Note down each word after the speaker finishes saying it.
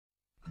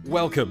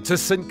Welcome to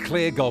St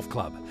Clair Golf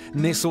Club,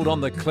 nestled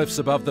on the cliffs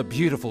above the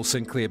beautiful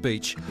St Clair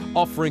Beach,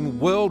 offering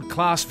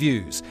world-class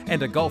views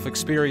and a golf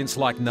experience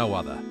like no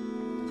other.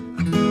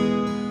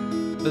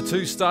 The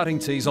two starting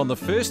tees on the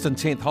 1st and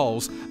 10th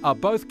holes are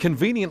both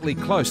conveniently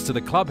close to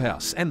the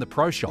clubhouse and the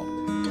pro shop.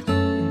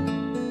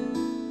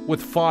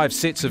 With 5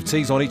 sets of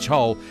tees on each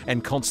hole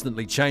and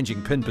constantly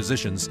changing pin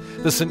positions,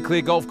 the St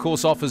Clair Golf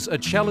Course offers a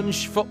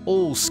challenge for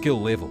all skill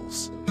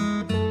levels.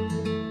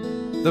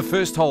 The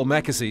first hole,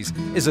 Mackessy's,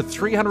 is a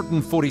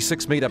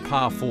 346-metre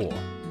par 4.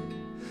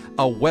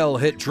 A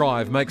well-hit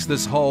drive makes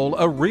this hole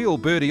a real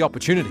birdie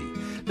opportunity.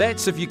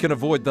 That's if you can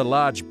avoid the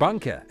large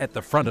bunker at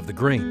the front of the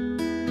green.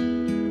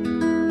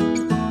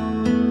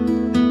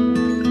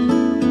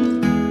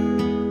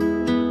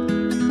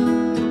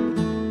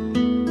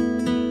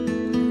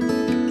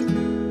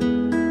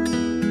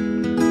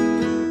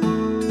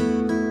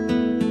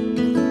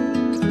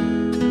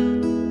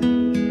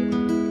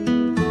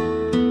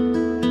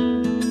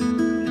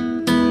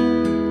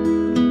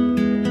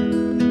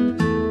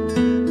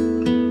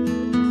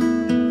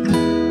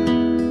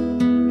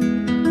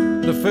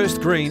 The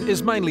first green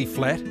is mainly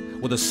flat,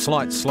 with a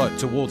slight slope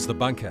towards the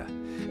bunker.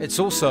 It's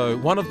also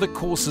one of the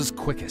course's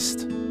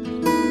quickest.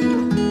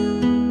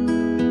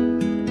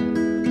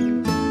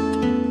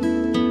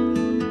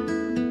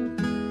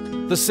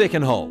 The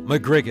second hole,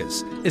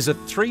 McGregor's, is a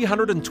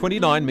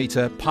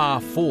 329-metre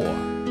par 4.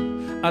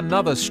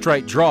 Another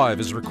straight drive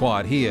is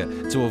required here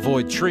to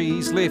avoid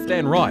trees left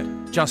and right,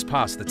 just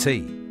past the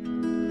tee.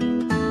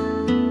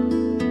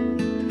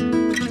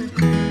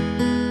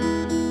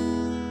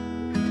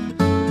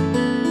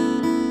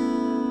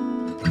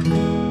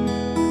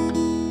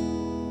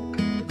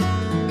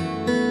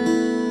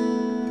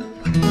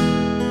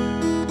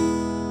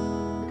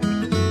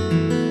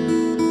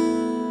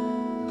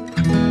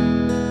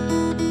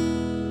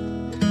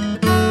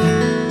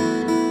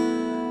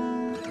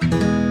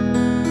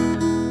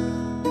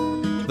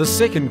 The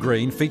second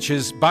green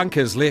features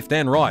bunkers left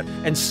and right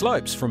and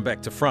slopes from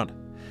back to front.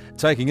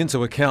 Taking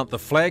into account the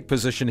flag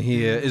position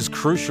here is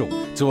crucial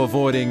to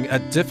avoiding a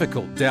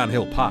difficult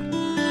downhill putt.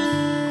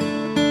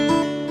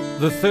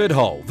 The third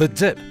hole, the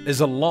dip, is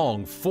a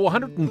long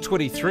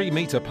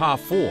 423-metre par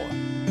 4.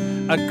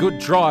 A good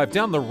drive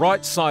down the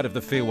right side of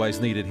the fairway is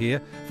needed here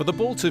for the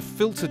ball to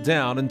filter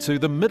down into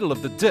the middle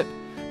of the dip,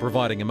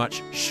 providing a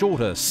much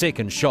shorter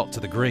second shot to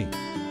the green.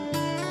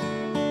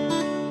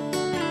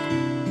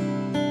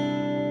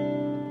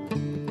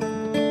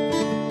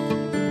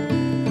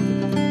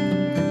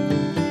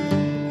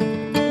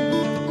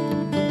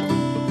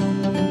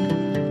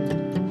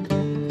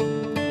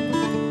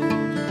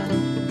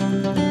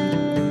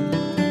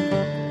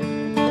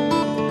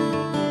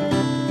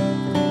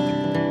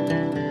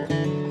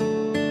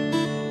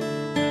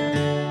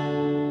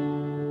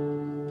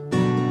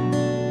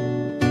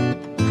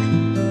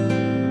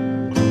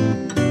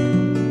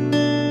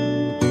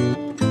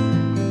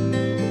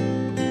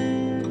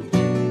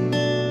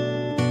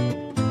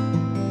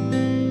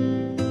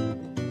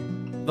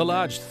 The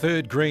large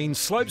third green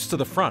slopes to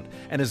the front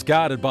and is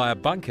guarded by a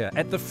bunker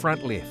at the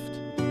front left.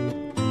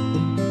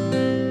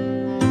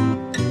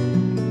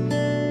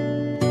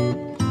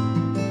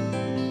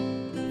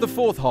 The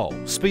fourth hole,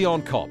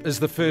 Spion Cop, is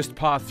the first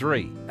par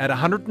 3 at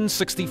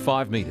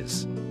 165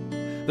 metres.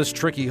 This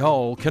tricky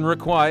hole can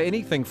require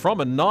anything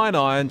from a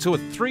 9-iron to a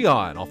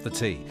 3-iron off the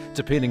tee,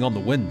 depending on the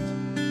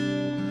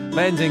wind.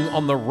 Landing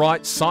on the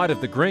right side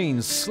of the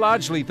greens is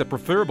largely the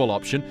preferable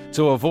option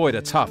to avoid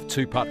a tough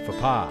 2-putt for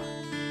par.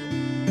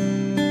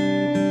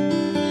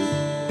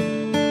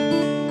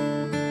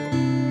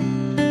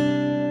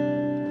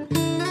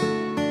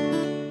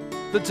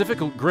 The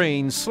difficult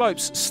green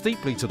slopes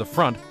steeply to the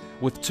front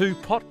with 2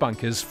 pot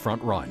bunkers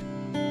front right.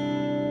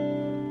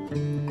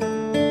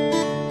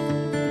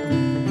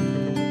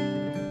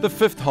 The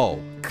fifth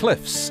hole,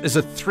 Cliffs, is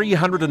a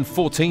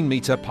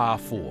 314-metre par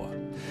 4.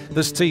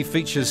 This tee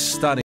features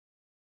stunning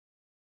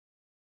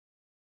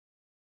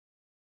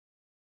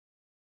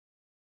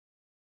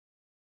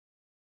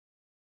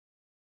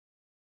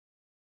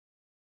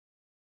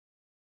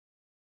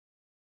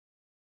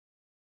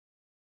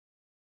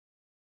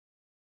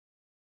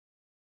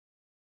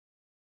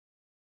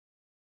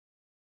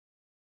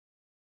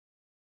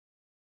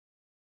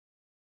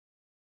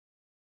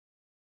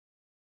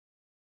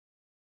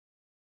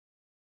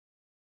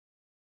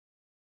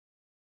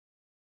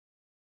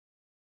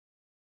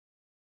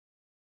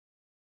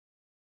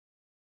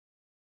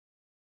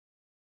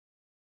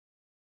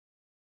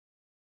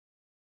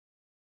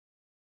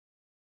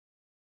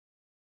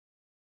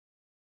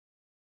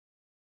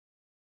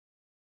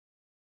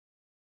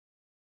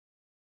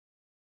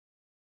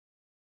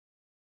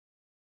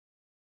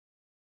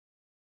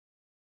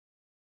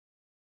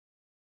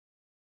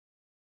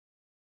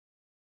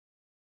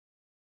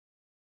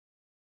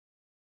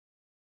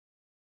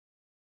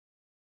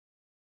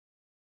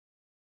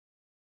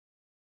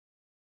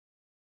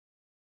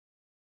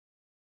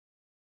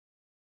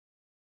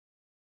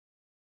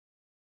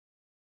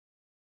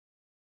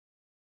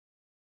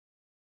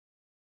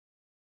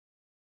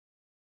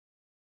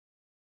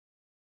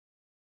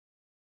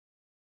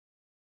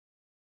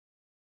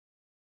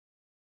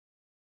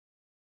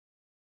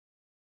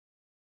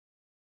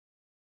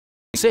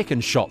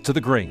second shot to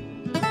the green.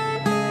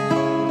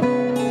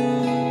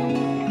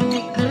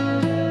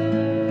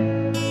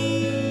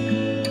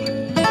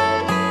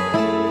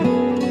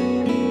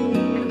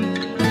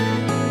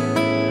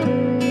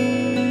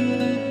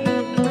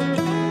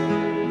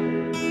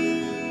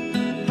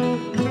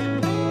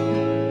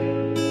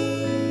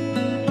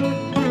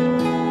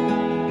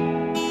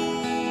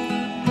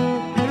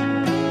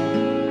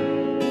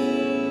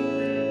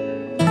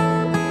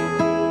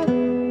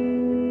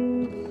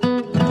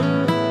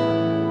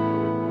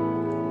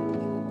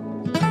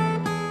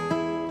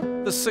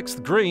 The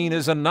sixth green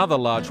is another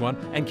large one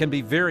and can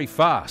be very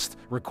fast,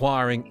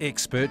 requiring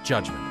expert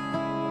judgment.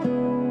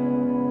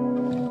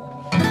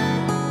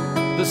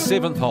 The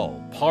seventh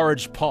hole,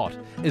 Porridge Pot,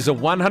 is a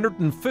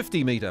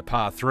 150-metre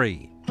par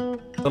 3.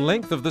 The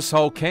length of this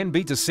hole can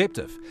be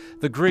deceptive.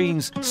 The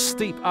green's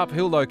steep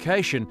uphill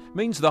location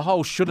means the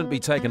hole shouldn't be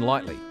taken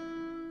lightly.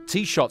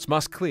 Tee shots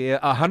must clear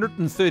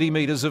 130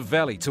 metres of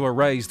valley to a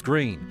raised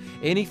green.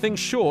 Anything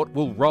short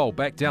will roll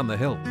back down the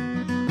hill.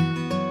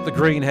 The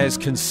green has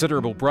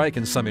considerable break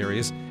in some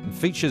areas and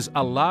features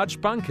a large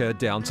bunker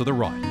down to the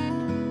right.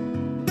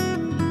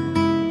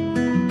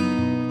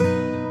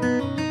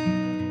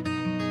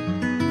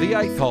 The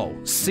eighth hole,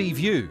 Sea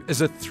View,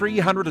 is a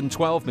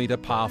 312-metre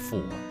par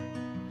 4.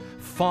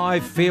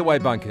 5 fairway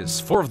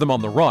bunkers, 4 of them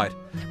on the right,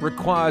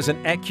 requires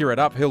an accurate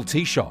uphill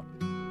tee shot.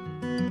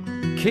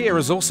 Care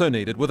is also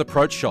needed with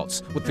approach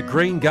shots, with the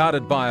green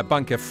guarded by a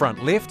bunker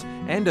front left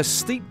and a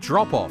steep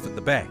drop-off at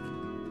the back.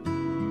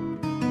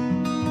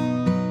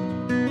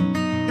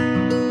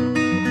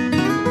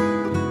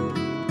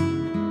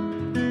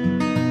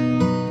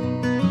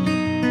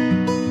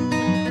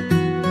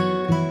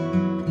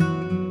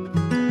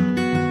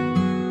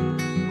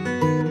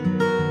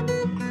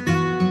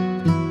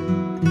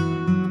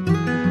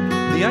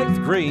 The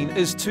eighth green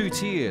is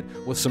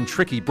two-tiered, with some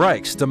tricky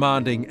breaks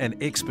demanding an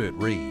expert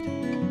read.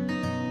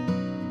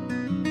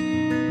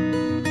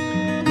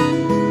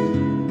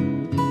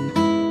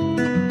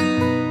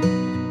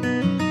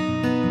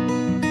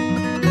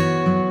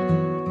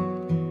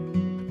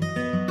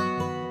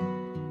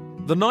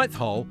 The ninth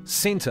hole,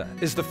 Centre,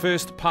 is the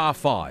first par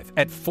 5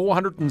 at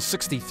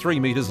 463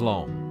 metres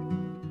long.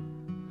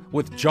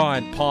 With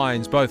giant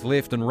pines both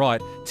left and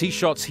right, tee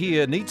shots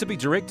here need to be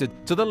directed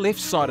to the left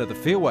side of the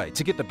fairway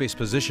to get the best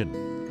position.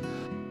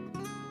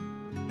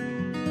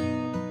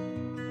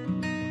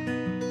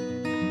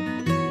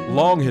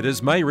 Long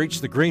hitters may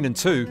reach the green in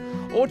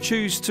 2 or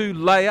choose to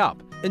lay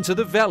up into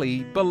the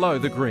valley below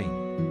the green.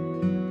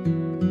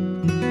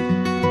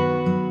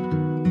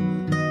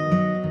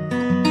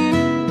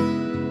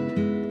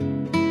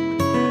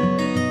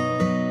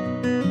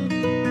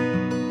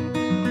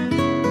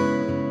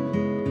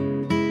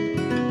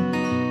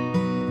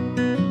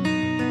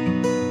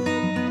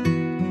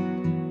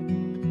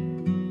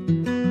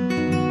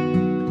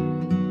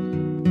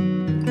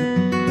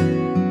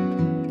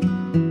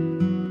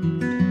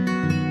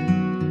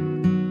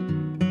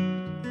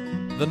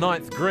 The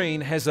ninth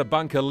green has a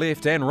bunker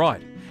left and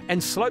right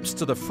and slopes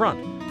to the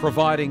front,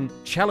 providing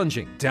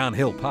challenging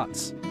downhill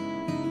putts.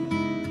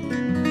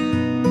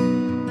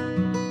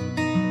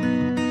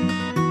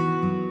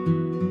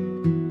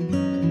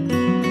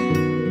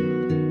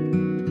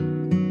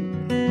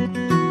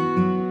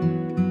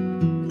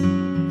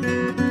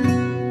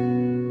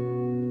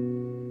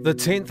 The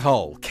 10th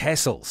hole,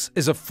 Castles,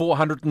 is a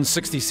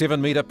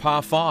 467-metre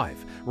par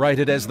 5,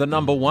 rated as the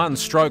number 1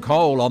 stroke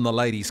hole on the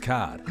ladies'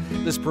 card.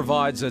 This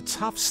provides a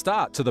tough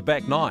start to the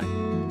back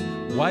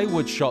 9.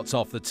 Wayward shots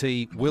off the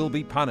tee will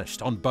be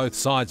punished on both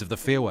sides of the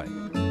fairway.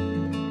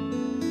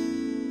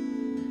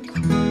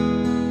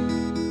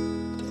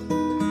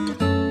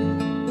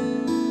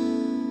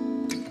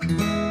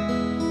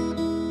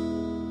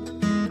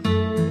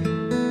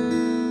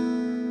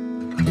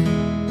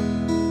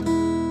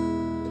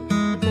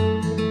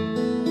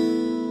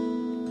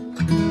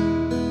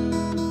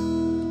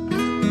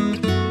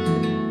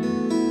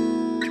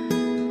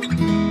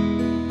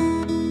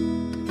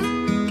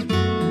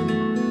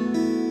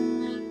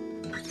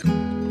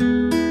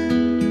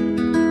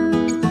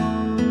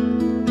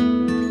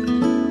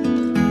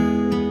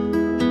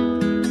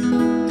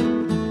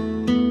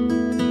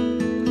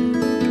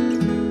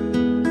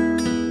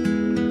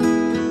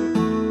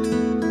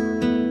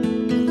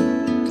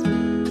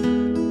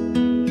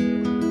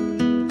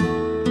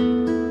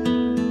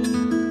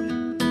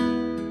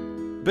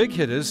 Big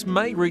hitters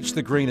may reach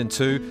the green in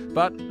 2,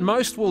 but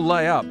most will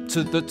lay up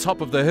to the top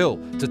of the hill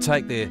to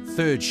take their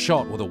third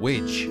shot with a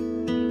wedge.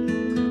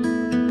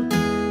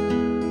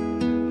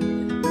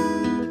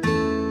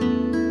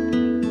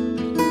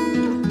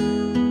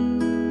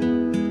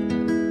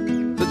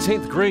 The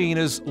 10th green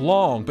is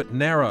long but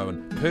narrow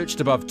and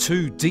perched above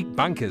 2 deep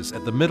bunkers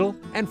at the middle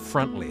and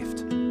front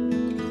left.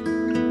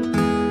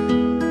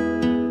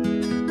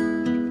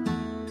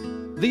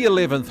 The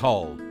 11th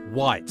hole,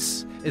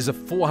 Whites, is a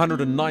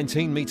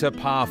 419-metre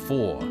par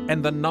 4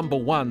 and the number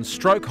 1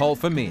 stroke hole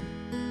for men.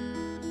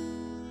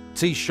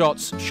 Tee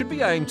shots should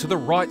be aimed to the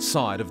right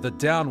side of the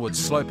downward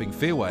sloping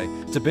fairway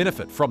to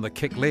benefit from the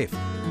kick left.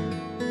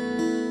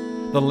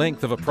 The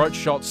length of approach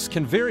shots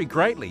can vary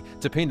greatly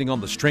depending on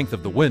the strength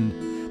of the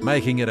wind,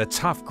 making it a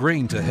tough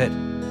green to hit.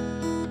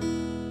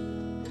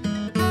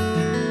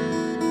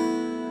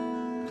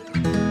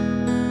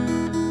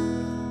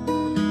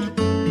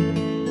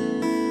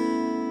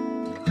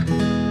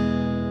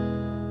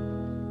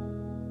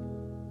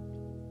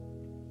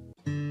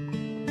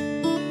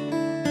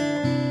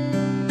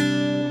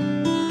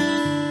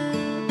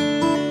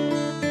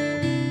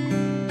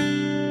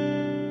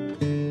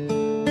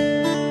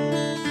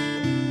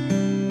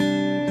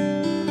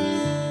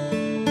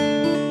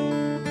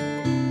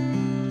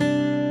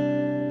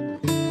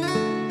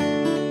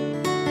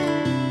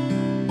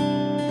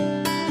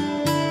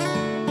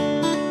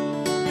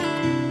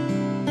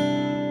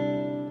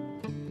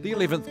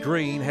 The 11th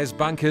green has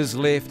bunkers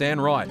left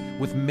and right,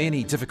 with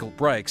many difficult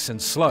breaks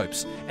and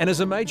slopes, and is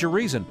a major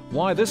reason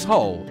why this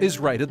hole is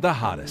rated the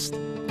hardest.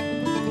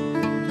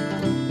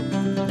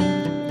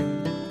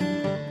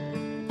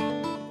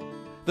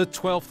 The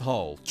 12th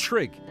hole,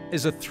 Trig,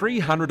 is a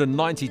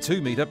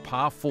 392-metre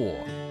par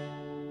 4.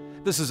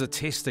 This is a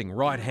testing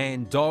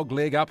right-hand dog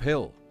leg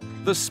uphill.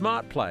 The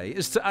smart play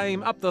is to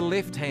aim up the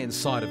left-hand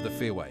side of the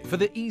fairway for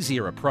the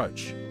easier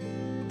approach.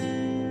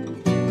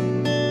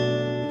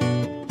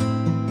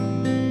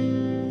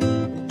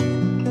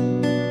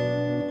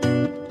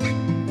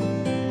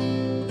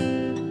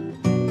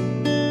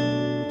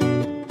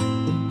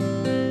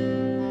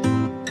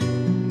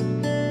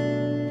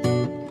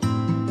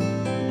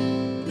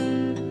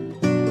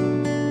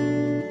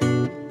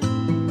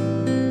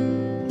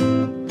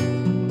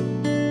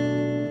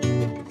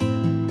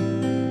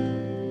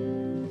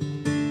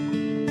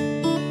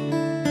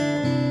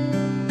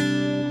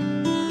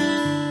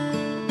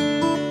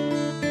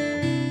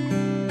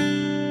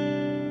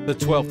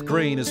 The 12th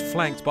green is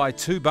flanked by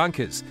 2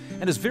 bunkers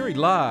and is very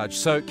large,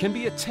 so it can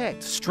be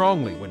attacked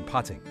strongly when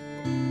putting.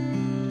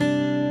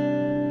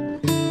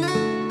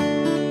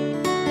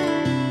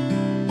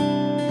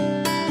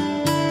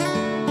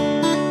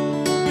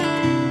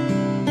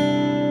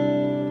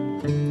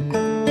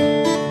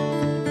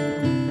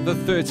 The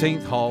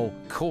 13th hole,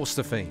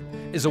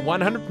 Courstefine, is a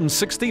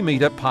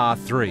 160-metre par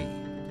 3.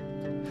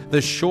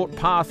 The short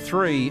par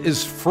 3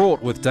 is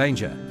fraught with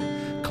danger.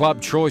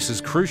 Club choice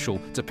is crucial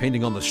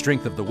depending on the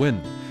strength of the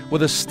wind,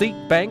 with a steep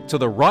bank to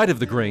the right of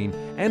the green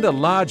and a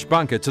large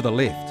bunker to the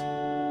left.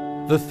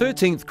 The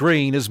 13th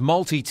green is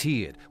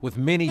multi-tiered with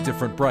many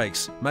different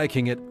breaks,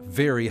 making it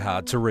very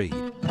hard to read.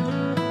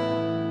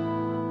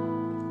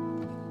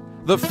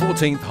 The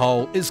 14th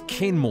hole is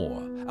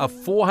Kenmore, a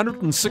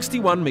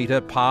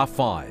 461-metre par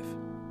 5.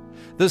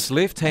 This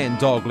left-hand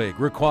dogleg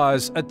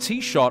requires a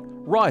tee shot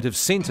right of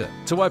centre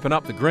to open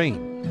up the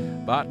green,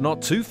 but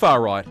not too far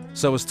right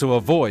so as to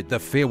avoid the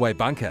fairway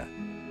bunker.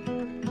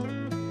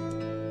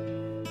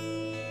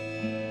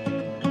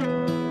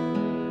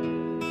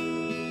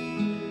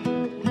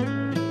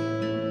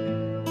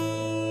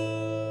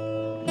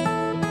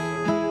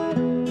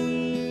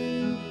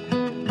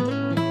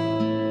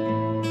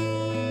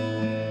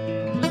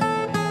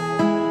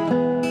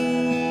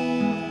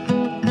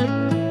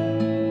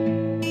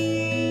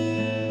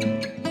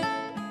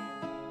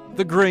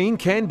 The green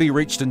can be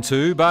reached in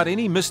 2, but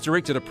any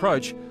misdirected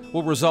approach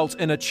will result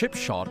in a chip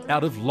shot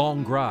out of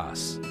long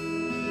grass.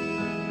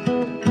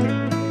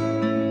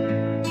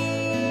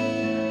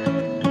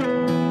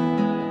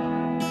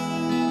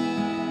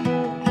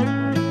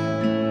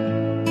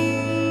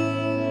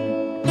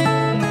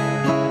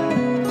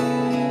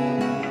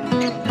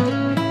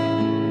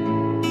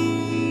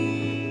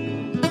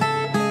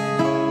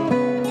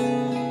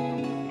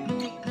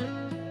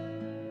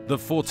 The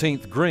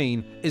 14th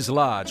green is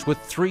large with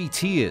 3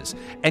 tiers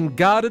and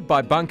guarded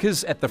by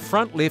bunkers at the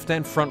front left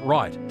and front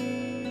right.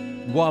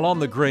 While on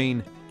the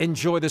green,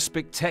 enjoy the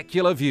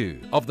spectacular view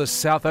of the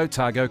South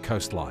Otago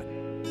coastline.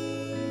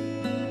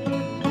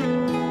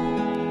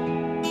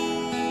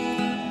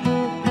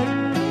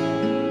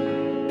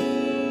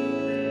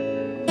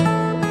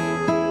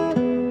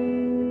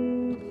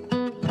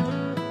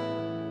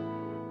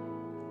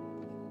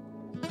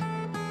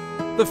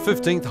 The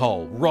 15th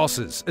hole,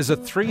 Ross's, is a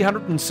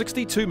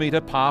 362-metre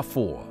par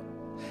 4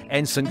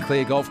 and St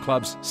Clair Golf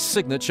Club's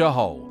signature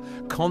hole,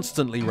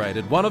 constantly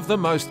rated one of the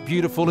most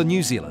beautiful in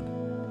New Zealand.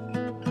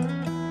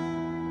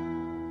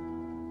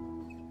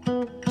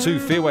 2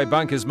 fairway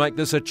bunkers make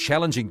this a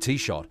challenging tee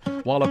shot,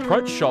 while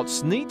approach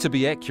shots need to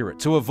be accurate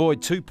to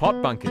avoid 2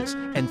 pot bunkers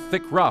and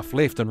thick rough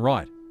left and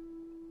right.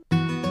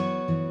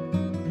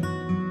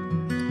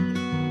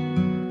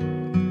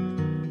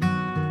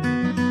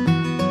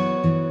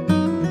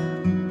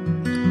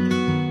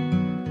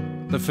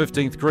 The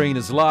 15th green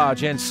is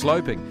large and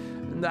sloping,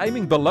 and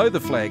aiming below the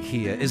flag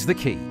here is the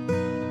key.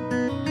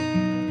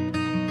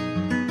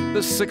 The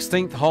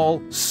 16th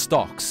hole,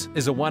 Stocks,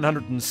 is a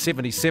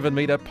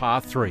 177-metre par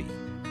 3.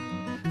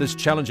 This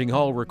challenging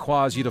hole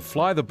requires you to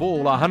fly the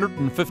ball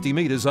 150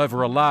 metres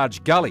over a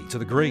large gully to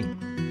the green.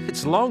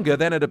 It's longer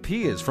than it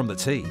appears from the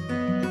tee.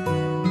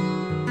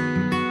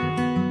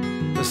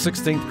 The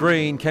 16th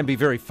green can be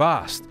very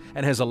fast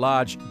and has a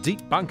large,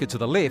 deep bunker to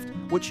the left,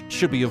 which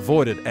should be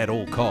avoided at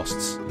all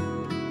costs.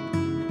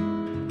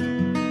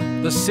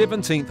 The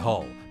 17th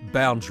hole,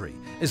 Boundary,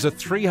 is a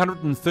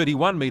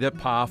 331 metre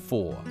par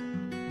 4.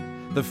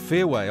 The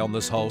fairway on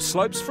this hole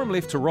slopes from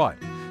left to right,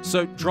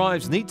 so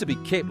drives need to be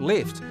kept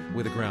left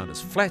where the ground is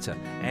flatter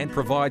and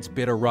provides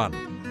better run.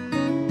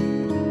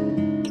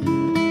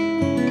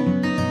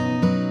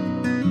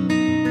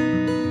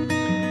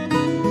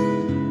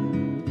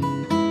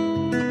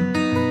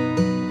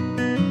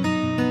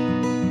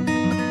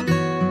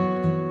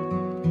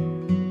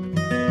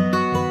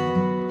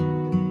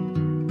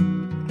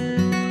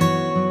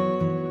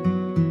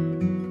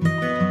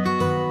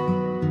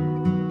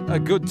 A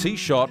good tee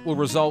shot will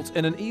result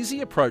in an easy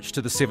approach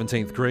to the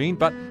 17th green,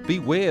 but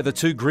beware the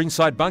 2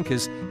 greenside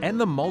bunkers and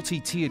the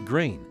multi-tiered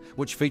green,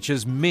 which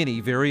features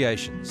many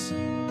variations.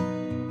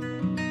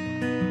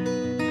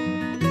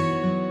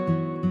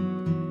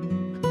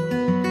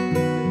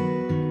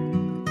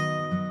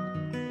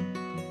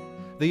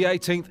 The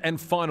 18th and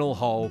final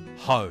hole,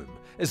 Home,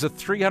 is a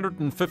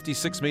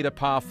 356 metre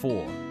par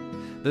 4.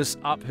 This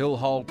uphill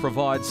hole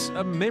provides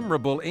a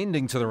memorable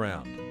ending to the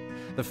round.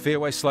 The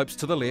fairway slopes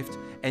to the left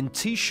and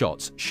tee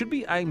shots should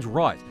be aimed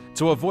right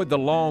to avoid the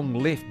long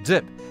left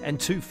dip and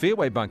 2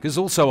 fairway bunkers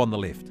also on the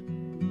left.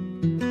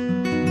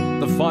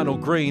 The final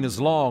green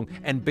is long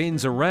and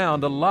bends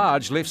around a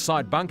large left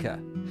side bunker.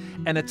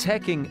 An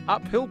attacking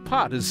uphill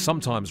putt is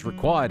sometimes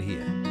required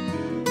here.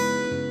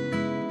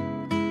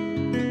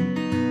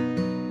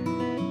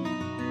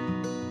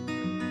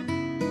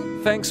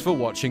 Thanks for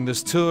watching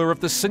this tour of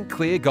the St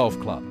Clair Golf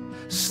Club,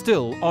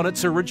 still on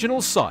its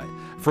original site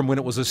from when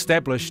it was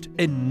established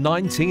in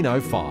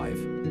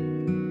 1905.